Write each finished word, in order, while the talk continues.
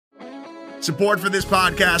Support for this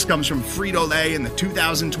podcast comes from Frito-Lay and the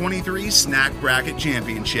 2023 Snack Bracket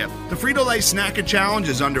Championship. The Frito-Lay Snack Challenge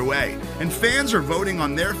is underway, and fans are voting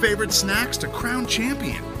on their favorite snacks to crown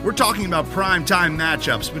champion. We're talking about prime-time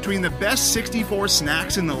matchups between the best 64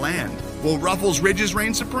 snacks in the land. Will Ruffles Ridges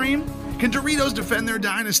reign supreme? Can Doritos defend their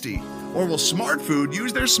dynasty? Or will Smart Food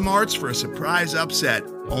use their smarts for a surprise upset?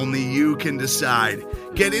 Only you can decide.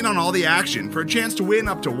 Get in on all the action for a chance to win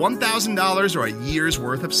up to $1,000 or a year's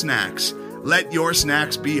worth of snacks. Let your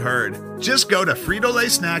snacks be heard. Just go to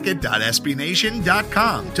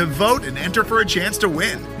fritolaysnacket.sbnation.com to vote and enter for a chance to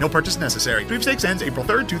win. No purchase necessary. Sweepstakes ends April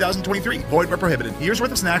 3rd, 2023. Void where prohibited. Year's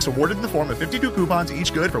worth of snacks awarded in the form of 52 coupons,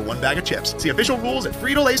 each good for one bag of chips. See official rules at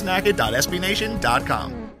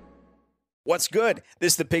fritolaysnacket.sbnation.com. What's good?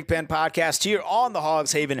 This is the Pigpen Podcast here on the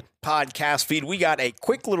Hogs Haven podcast feed. We got a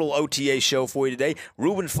quick little OTA show for you today.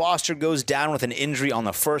 Reuben Foster goes down with an injury on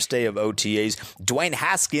the first day of OTAs. Dwayne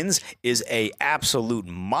Haskins is a absolute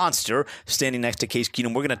monster standing next to Case Keenum.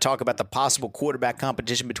 We're going to talk about the possible quarterback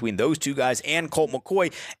competition between those two guys and Colt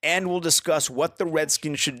McCoy, and we'll discuss what the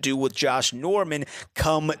Redskins should do with Josh Norman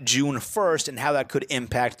come June 1st and how that could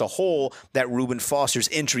impact the hole that Reuben Foster's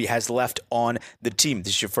injury has left on the team. If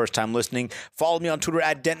this is your first time listening, follow me on Twitter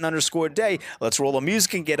at Denton_day. Let's roll the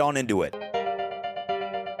music and get on into it.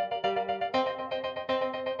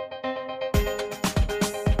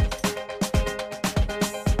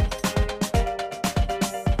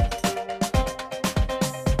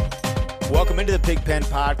 Welcome into the Pigpen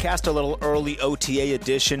Podcast, a little early OTA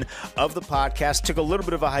edition of the podcast. Took a little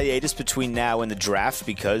bit of a hiatus between now and the draft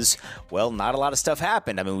because, well, not a lot of stuff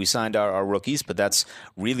happened. I mean, we signed our rookies, but that's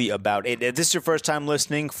really about it. If this is your first time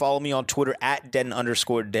listening, follow me on Twitter at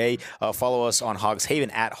Denton_day. Follow us on Hogs Haven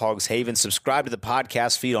at Hogs Haven. Subscribe to the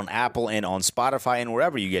podcast feed on Apple and on Spotify and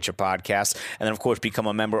wherever you get your podcasts. And then, of course, become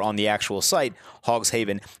a member on the actual site,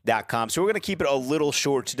 hogshaven.com. So we're going to keep it a little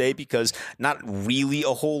short today because not really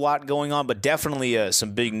a whole lot going on, but definitely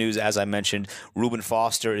some big news. As I mentioned, Reuben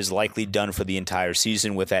Foster is likely done for the entire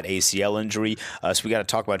season with that ACL injury. So we got to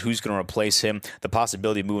talk about who's going to replace him, the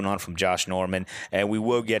possibility of moving on from Josh Norman, and we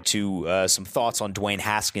will get to some thoughts on Dwayne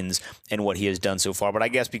Haskins and what he has done so far. But I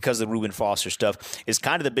guess because the Reuben Foster stuff is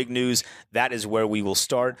kind of the big news, that is where we will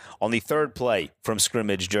start. On the third play from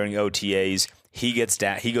scrimmage during OTAs, he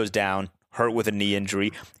goes down, hurt with a knee injury.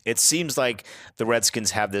 It seems like the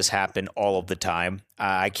Redskins have this happen all of the time.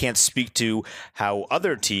 I can't speak to how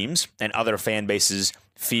other teams and other fan bases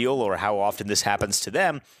feel or how often this happens to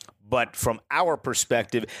them, but from our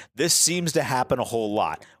perspective, this seems to happen a whole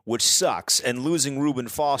lot, which sucks. And losing Reuben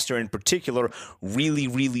Foster in particular really,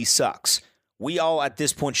 really sucks. We all at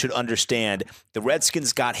this point should understand the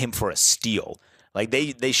Redskins got him for a steal. Like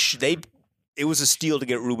it was a steal to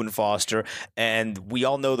get Reuben Foster, and we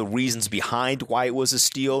all know the reasons behind why it was a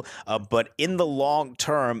steal. But in the long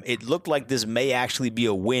term, it looked like this may actually be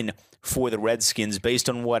a win for the Redskins based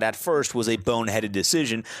on what at first was a boneheaded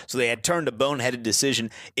decision. So they had turned a boneheaded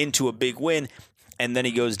decision into a big win. And then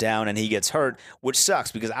he goes down and he gets hurt, which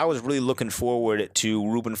sucks because I was really looking forward to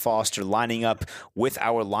Reuben Foster lining up with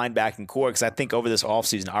our linebacking core because I think over this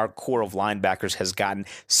offseason, our core of linebackers has gotten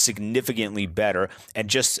significantly better. And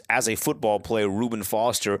just as a football player, Reuben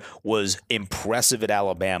Foster was impressive at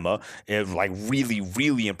Alabama, like really,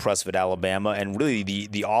 really impressive at Alabama. And really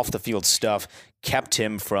the off-the-field stuff kept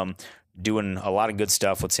him from doing a lot of good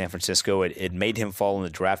stuff with San Francisco. It made him fall in the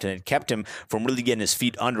draft, and it kept him from really getting his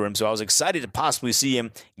feet under him. So I was excited to possibly see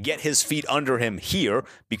him get his feet under him here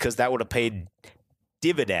because that would have paid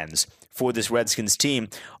dividends for this Redskins team.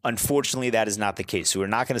 Unfortunately, that is not the case. So we're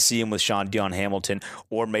not going to see him with Sean Dion Hamilton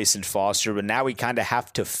or Mason Foster, but now we kind of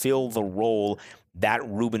have to fill the role that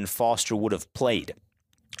Reuben Foster would have played.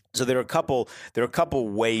 So there are a couple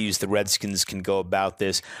ways the Redskins can go about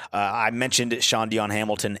this. I mentioned Sean Dion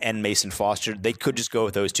Hamilton and Mason Foster. They could just go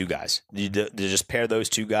with those two guys. They just pair those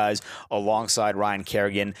two guys alongside Ryan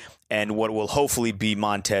Kerrigan and what will hopefully be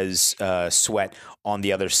Montez Sweat on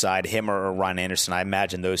the other side, him or Ryan Anderson. I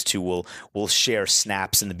imagine those two will share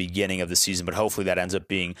snaps in the beginning of the season, but hopefully that ends up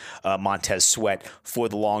being Montez Sweat for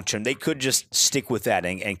the long term. They could just stick with that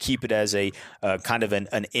and keep it as a kind of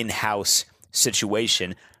an in-house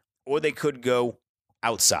situation. Or they could go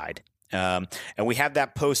outside. And we have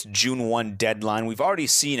that post-June 1 deadline. We've already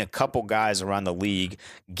seen a couple guys around the league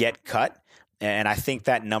get cut, and I think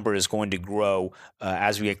that number is going to grow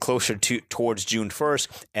as we get closer towards June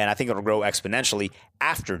 1st, and I think it'll grow exponentially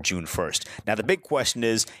after June 1st. Now, the big question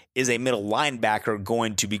is a middle linebacker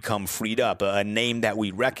going to become freed up, a name that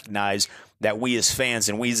we recognize, that we as fans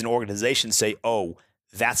and we as an organization say, oh,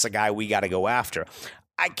 that's a guy we got to go after.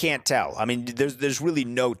 I can't tell. I mean, there's really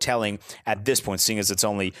no telling at this point, seeing as it's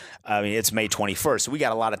only, it's May 21st. So we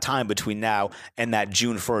got a lot of time between now and that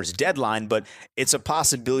June 1st deadline, but it's a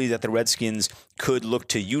possibility that the Redskins could look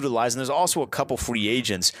to utilize. And there's also a couple free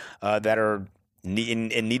agents that are in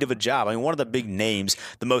need of a job. I mean, one of the big names,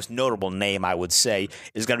 the most notable name, I would say,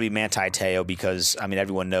 is going to be Manti Te'o because, I mean,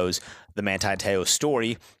 everyone knows the Manti Te'o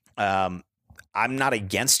story. I'm not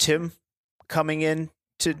against him coming in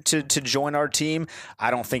to join our team.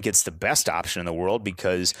 I don't think it's the best option in the world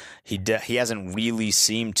because he hasn't really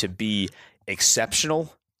seemed to be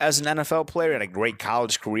exceptional as an NFL player. He had a great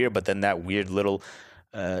college career, but then that weird little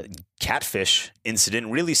catfish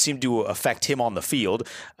incident really seemed to affect him on the field.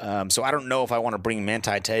 So I don't know if I want to bring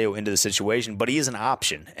Manti Te'o into the situation, but he is an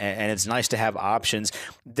option, and it's nice to have options.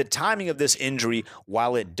 The timing of this injury,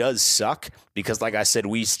 while it does suck, because like I said,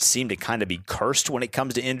 we seem to kind of be cursed when it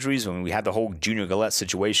comes to injuries. When we had the whole Junior Galette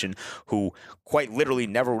situation, who quite literally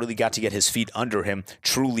never really got to get his feet under him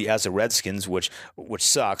truly as a Redskins, which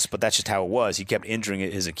sucks, but that's just how it was. He kept injuring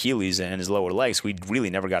his Achilles and his lower legs. We really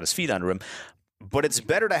never got his feet under him. But it's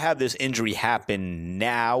better to have this injury happen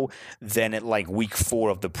now than at like week 4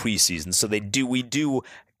 of the preseason. So we do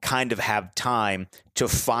kind of have time to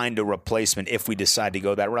find a replacement if we decide to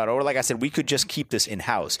go that route. Or like I said, we could just keep this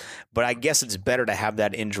in-house. But I guess it's better to have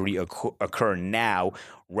that injury occur now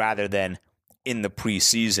rather than in the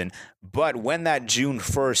preseason. But when that June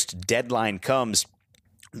 1st deadline comes,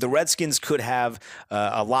 the Redskins could have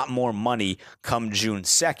a lot more money come June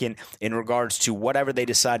 2nd in regards to whatever they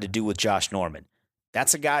decide to do with Josh Norman.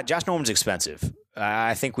 That's a guy. Josh Norman's expensive.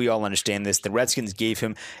 I think we all understand this. The Redskins gave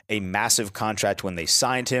him a massive contract when they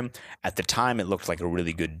signed him. At the time, it looked like a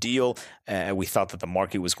really good deal. We thought that the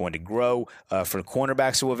market was going to grow for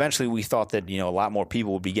cornerbacks. So eventually we thought that, a lot more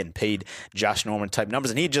people would be getting paid Josh Norman type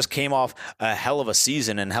numbers. And he just came off a hell of a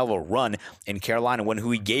season and hell of a run in Carolina when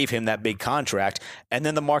we gave him that big contract. And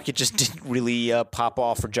then the market just didn't really pop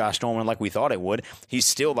off for Josh Norman like we thought it would. He's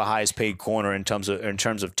still the highest paid corner in terms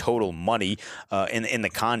of total money in the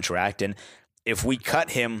contract. And if we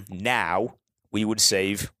cut him now, we would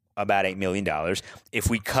save about $8 million. If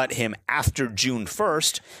we cut him after June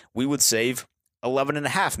 1st, we would save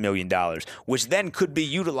 $11.5 million, which then could be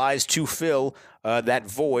utilized to fill that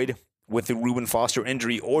void with the Reuben Foster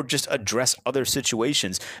injury or just address other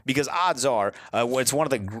situations. Because odds are, it's one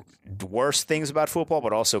of the worst things about football,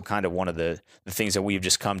 but also kind of one of the things that we've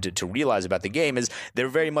just come to realize about the game is there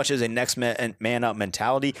very much is a next man up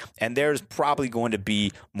mentality, and there's probably going to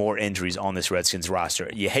be more injuries on this Redskins roster.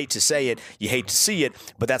 You hate to say it, you hate to see it,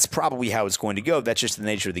 but that's probably how it's going to go. That's just the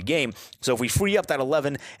nature of the game. So if we free up that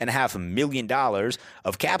 $11.5 million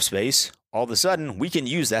of cap space, all of a sudden, we can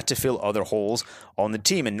use that to fill other holes on the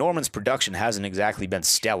team. And Norman's production hasn't exactly been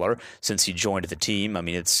stellar since he joined the team.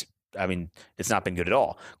 It's not been good at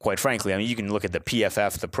all, quite frankly. You can look at the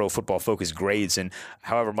PFF, the Pro Football Focus grades, and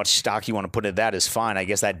however much stock you want to put into that is fine. I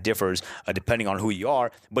guess that differs depending on who you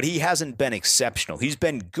are. But he hasn't been exceptional. He's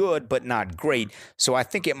been good, but not great. So I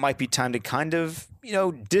think it might be time to kind of,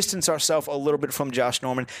 distance ourselves a little bit from Josh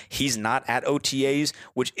Norman. He's not at OTAs,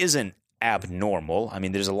 which isn't abnormal.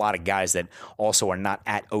 There's a lot of guys that also are not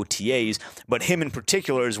at OTAs, but him in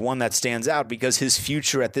particular is one that stands out because his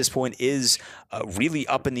future at this point is really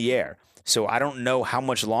up in the air. So I don't know how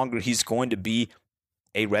much longer he's going to be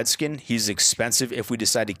a Redskin. He's expensive if we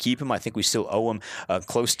decide to keep him. I think we still owe him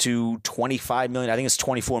close to $25 million. I think it's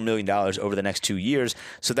 $24 million over the next 2 years.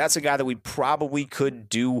 So that's a guy that we probably could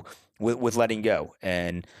do with letting go.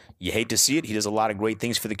 And you hate to see it. He does a lot of great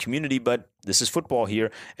things for the community, but this is football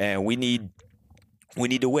here, and we need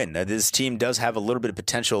to win. This team does have a little bit of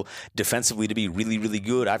potential defensively to be really, really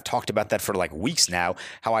good. I've talked about that for like weeks now,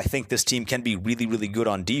 how I think this team can be really, really good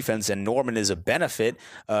on defense, and Norman is a benefit.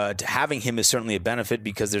 Having him is certainly a benefit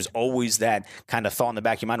because there's always that kind of thought in the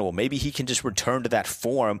back of your mind, well, maybe he can just return to that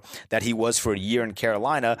form that he was for a year in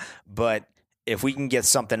Carolina, but if we can get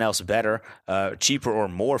something else better, cheaper or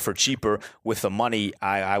more for cheaper with the money,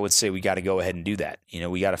 I would say we got to go ahead and do that.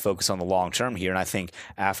 We got to focus on the long term here. And I think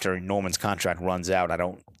after Norman's contract runs out, I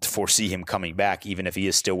don't foresee him coming back, even if he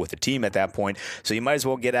is still with the team at that point. So you might as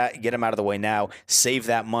well get him out of the way now, save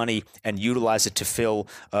that money, and utilize it to fill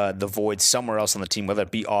the void somewhere else on the team, whether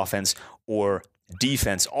it be offense or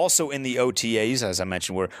defense. Also in the OTAs, as I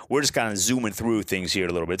mentioned, we're just kind of zooming through things here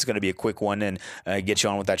a little bit. It's going to be a quick one and get you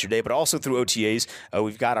on with that your day. But also through OTAs,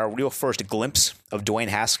 we've got our real first glimpse of Dwayne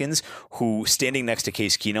Haskins, who standing next to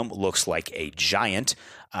Case Keenum looks like a giant.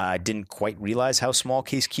 I didn't quite realize how small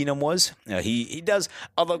Case Keenum was. He does,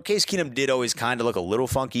 although Case Keenum did always kind of look a little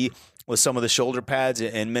funky with some of the shoulder pads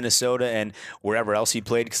in Minnesota and wherever else he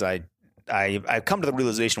played, because I I've come to the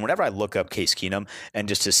realization whenever I look up Case Keenum and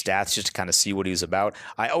just his stats, just to kind of see what he's about,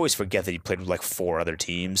 I always forget that he played with like 4 other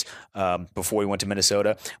teams before he went to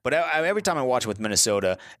Minnesota. But every time I watch him with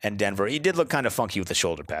Minnesota and Denver, he did look kind of funky with the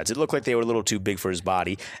shoulder pads. It looked like they were a little too big for his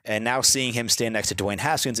body. And now seeing him stand next to Dwayne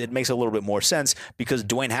Haskins, it makes a little bit more sense because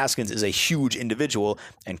Dwayne Haskins is a huge individual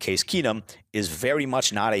and Case Keenum is very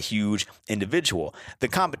much not a huge individual. The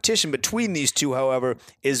competition between these two, however,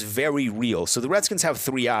 is very real. So the Redskins have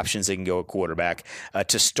 3 options they can go at quarterback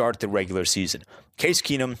to start the regular season. Case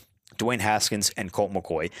Keenum, Dwayne Haskins, and Colt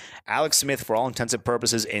McCoy. Alex Smith, for all intents and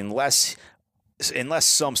purposes, unless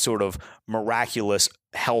some sort of miraculous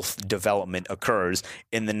health development occurs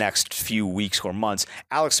in the next few weeks or months,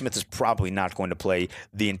 Alex Smith is probably not going to play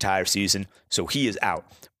the entire season, so he is out.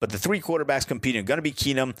 But the 3 quarterbacks competing are going to be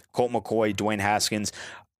Keenum, Colt McCoy, Dwayne Haskins.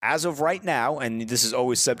 As of right now, and this is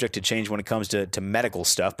always subject to change when it comes to medical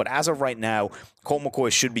stuff, but as of right now, Colt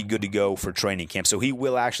McCoy should be good to go for training camp. So he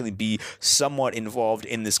will actually be somewhat involved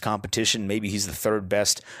in this competition. Maybe he's the 3rd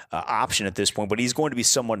best option at this point, but he's going to be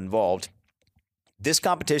somewhat involved. This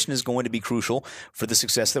competition is going to be crucial for the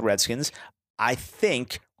success of the Redskins. I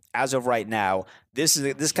think, as of right now, this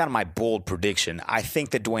is kind of my bold prediction. I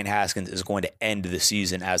think that Dwayne Haskins is going to end the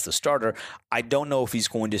season as the starter. I don't know if he's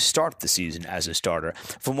going to start the season as a starter.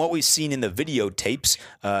 From what we've seen in the videotapes,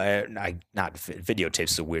 not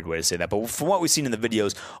videotapes is a weird way to say that, but from what we've seen in the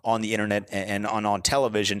videos on the internet and on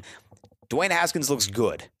television, Dwayne Haskins looks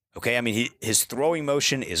good. Okay, I mean, his throwing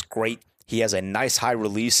motion is great. He has a nice high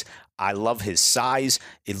release. I love his size.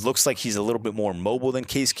 It looks like he's a little bit more mobile than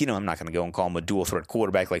Case Keenum. I'm not going to go and call him a dual threat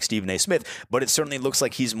quarterback like Stephen A. Smith, but it certainly looks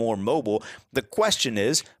like he's more mobile. The question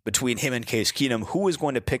is, between him and Case Keenum, who is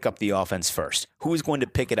going to pick up the offense first? Who is going to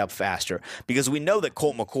pick it up faster? Because we know that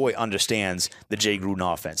Colt McCoy understands the Jay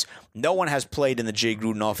Gruden offense. No one has played in the Jay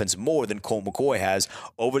Gruden offense more than Colt McCoy has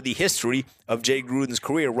over the history of Jay Gruden's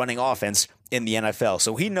career running offense in the NFL.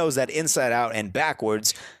 So he knows that inside out and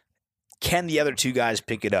backwards. Can the other 2 guys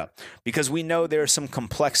pick it up? Because we know there are some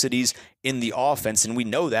complexities in the offense, and we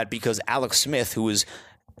know that because Alex Smith, who is,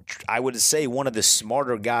 I would say, one of the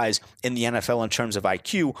smarter guys in the NFL in terms of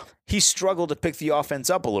IQ, he struggled to pick the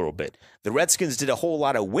offense up a little bit. The Redskins did a whole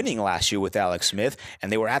lot of winning last year with Alex Smith,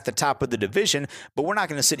 and they were at the top of the division, but we're not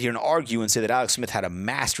going to sit here and argue and say that Alex Smith had a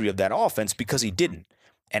mastery of that offense because he didn't.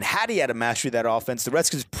 And had he had a mastery of that offense, the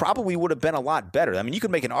Redskins probably would have been a lot better. I mean, you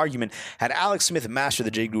could make an argument, had Alex Smith mastered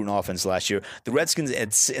the Jay Gruden offense last year, the Redskins,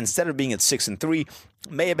 instead of being at 6-3,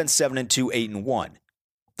 may have been 7-2, 8-1.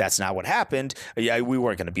 That's not what happened. Yeah, we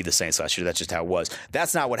weren't going to be the Saints last year. That's just how it was.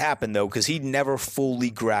 That's not what happened, though, because he never fully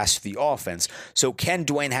grasped the offense. So can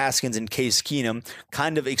Dwayne Haskins and Case Keenum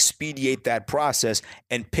kind of expedite that process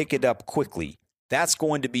and pick it up quickly? That's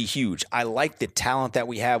going to be huge. I like the talent that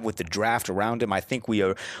we have with the draft around him. I think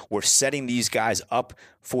we're setting these guys up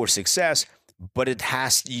for success, but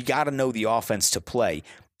you got to know the offense to play.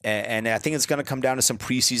 And I think it's going to come down to some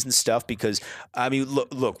preseason stuff because, I mean,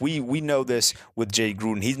 look, we know this with Jay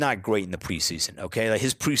Gruden. He's not great in the preseason, okay? Like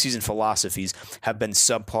his preseason philosophies have been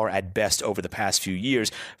subpar at best over the past few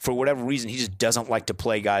years. For whatever reason, he just doesn't like to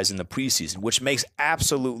play guys in the preseason, which makes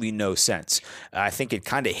absolutely no sense. I think it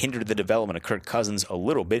kind of hindered the development of Kirk Cousins a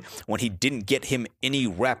little bit when he didn't get him any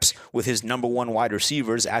reps with his number 1 wide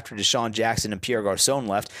receivers after Deshaun Jackson and Pierre Garçon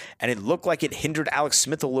left, and it looked like it hindered Alex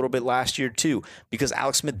Smith a little bit last year too because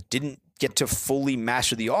Alex Smith didn't get to fully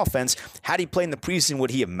master the offense. Had he played in the preseason,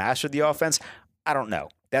 would he have mastered the offense? I don't know.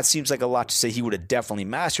 That seems like a lot to say. He would have definitely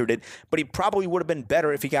mastered it, but he probably would have been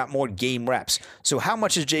better if he got more game reps. So how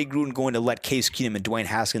much is Jay Gruden going to let Case Keenum and Dwayne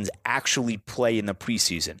Haskins actually play in the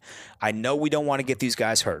preseason? I know we don't want to get these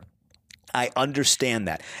guys hurt. I understand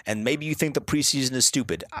that. And maybe you think the preseason is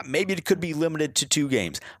stupid. Maybe it could be limited to 2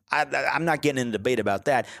 games. I'm not getting in a debate about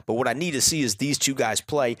that. But what I need to see is these 2 guys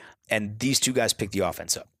play and these 2 guys pick the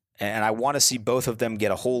offense up. And I want to see both of them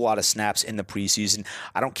get a whole lot of snaps in the preseason.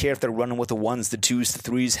 I don't care if they're running with the 1s, the 2s, the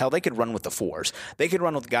 3s. Hell, they could run with the 4s. They could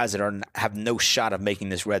run with guys that have no shot of making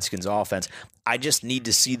this Redskins offense. I just need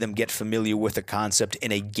to see them get familiar with the concept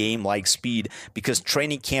in a game-like speed because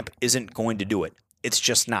training camp isn't going to do it. It's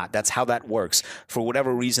just not. That's how that works. For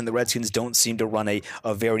whatever reason, the Redskins don't seem to run a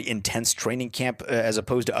very intense training camp as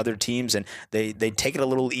opposed to other teams, and they take it a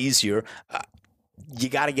little easier. You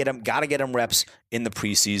got to get them reps in the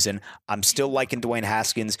preseason. I'm still liking Dwayne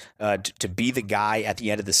Haskins to be the guy at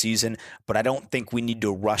the end of the season, but I don't think we need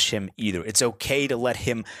to rush him either. It's okay to let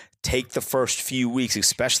him take the first few weeks,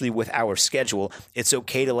 especially with our schedule. It's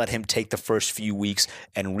okay to let him take the first few weeks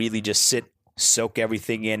and really just sit, soak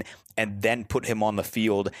everything in, and then put him on the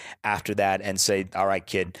field after that and say, all right,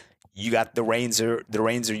 kid, you got the reins are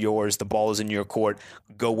yours. The ball is in your court.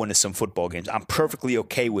 Go win us some football games. I'm perfectly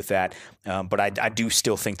okay with that, but I do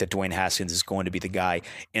still think that Dwayne Haskins is going to be the guy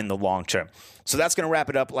in the long term. So that's going to wrap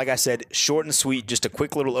it up. Like I said, short and sweet, just a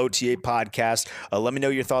quick little OTA podcast. Let me know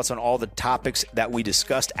your thoughts on all the topics that we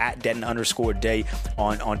discussed at Denton_day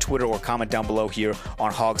on Twitter, or comment down below here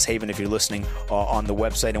on Hogs Haven if you're listening on the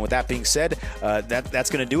website. And with that being said, that's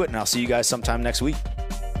going to do it, and I'll see you guys sometime next week.